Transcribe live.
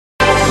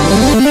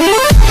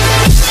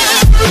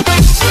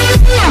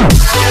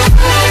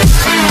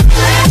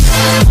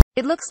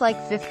It looks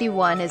like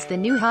 51 is the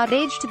new hot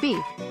age to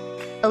be.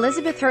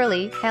 Elizabeth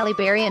Hurley, Halle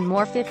Berry and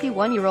more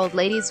 51-year-old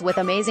ladies with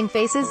amazing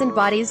faces and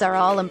bodies are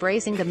all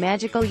embracing the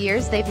magical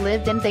years they've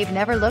lived, and they've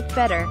never looked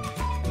better.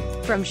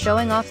 From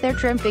showing off their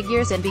trim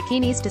figures and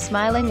bikinis to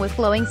smiling with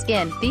glowing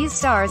skin, these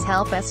stars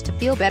help us to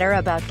feel better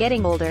about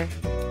getting older.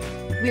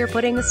 We're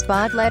putting a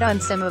spotlight on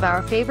some of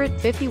our favorite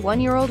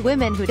 51-year-old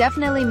women who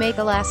definitely make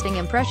a lasting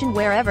impression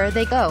wherever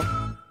they go.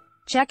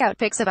 Check out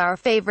pics of our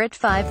favorite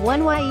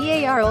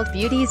 51-year-old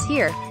beauties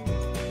here.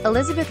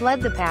 Elizabeth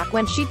led the pack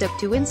when she took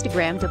to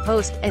Instagram to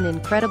post an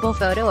incredible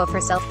photo of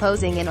herself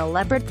posing in a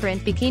leopard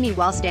print bikini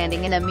while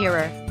standing in a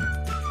mirror.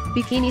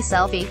 Bikini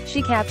selfie,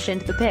 she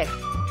captioned the pic.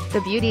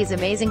 The beauty's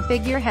amazing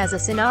figure has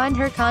us in awe, and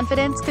her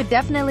confidence could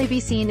definitely be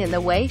seen in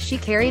the way she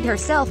carried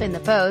herself in the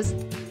pose.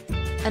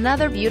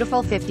 Another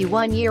beautiful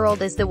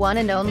 51-year-old is the one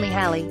and only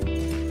Halle.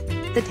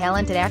 The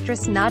talented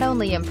actress not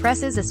only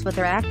impresses us with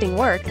her acting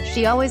work,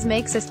 she always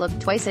makes us look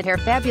twice at her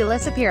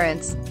fabulous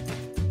appearance.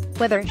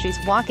 Whether she's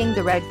walking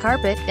the red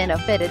carpet in a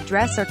fitted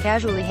dress or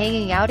casually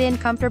hanging out in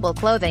comfortable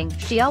clothing,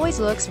 she always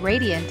looks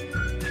radiant.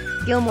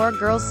 Gilmore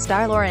Girls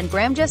star Lauren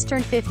Graham just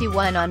turned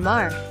 51 on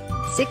March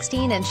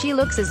 16, and she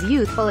looks as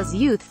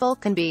youthful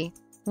can be.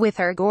 With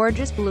her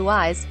gorgeous blue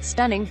eyes,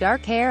 stunning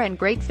dark hair and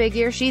great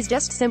figure, she's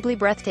just simply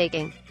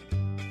breathtaking.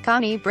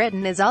 Connie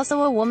Britton is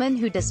also a woman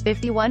who does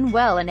 51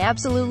 well and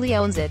absolutely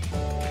owns it.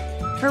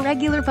 Her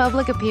regular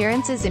public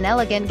appearances in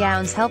elegant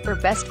gowns help her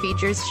best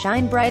features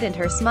shine bright, and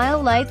her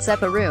smile lights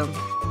up a room.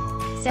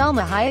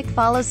 Salma Hayek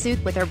follows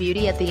suit with her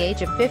beauty at the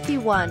age of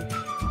 51.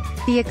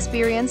 The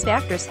experienced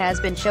actress has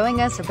been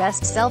showing us her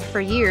best self for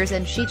years,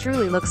 and she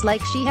truly looks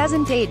like she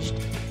hasn't aged.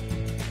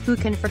 Who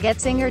can forget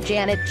singer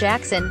Janet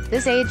Jackson?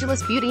 This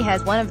ageless beauty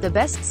has one of the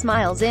best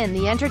smiles in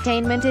the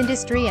entertainment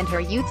industry, and her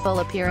youthful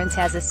appearance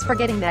has us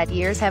forgetting that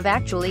years have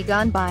actually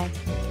gone by.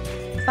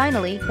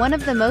 Finally, one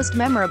of the most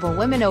memorable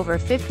women over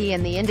 50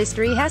 in the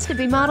industry has to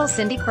be model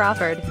Cindy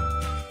Crawford.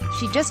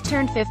 She just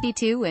turned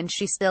 52, and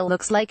she still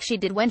looks like she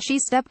did when she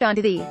stepped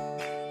onto the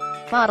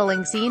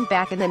modeling scene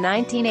back in the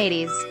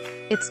 1980s.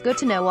 It's good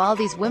to know all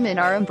these women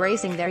are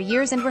embracing their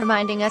years and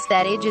reminding us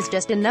that age is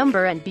just a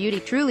number and beauty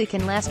truly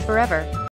can last forever.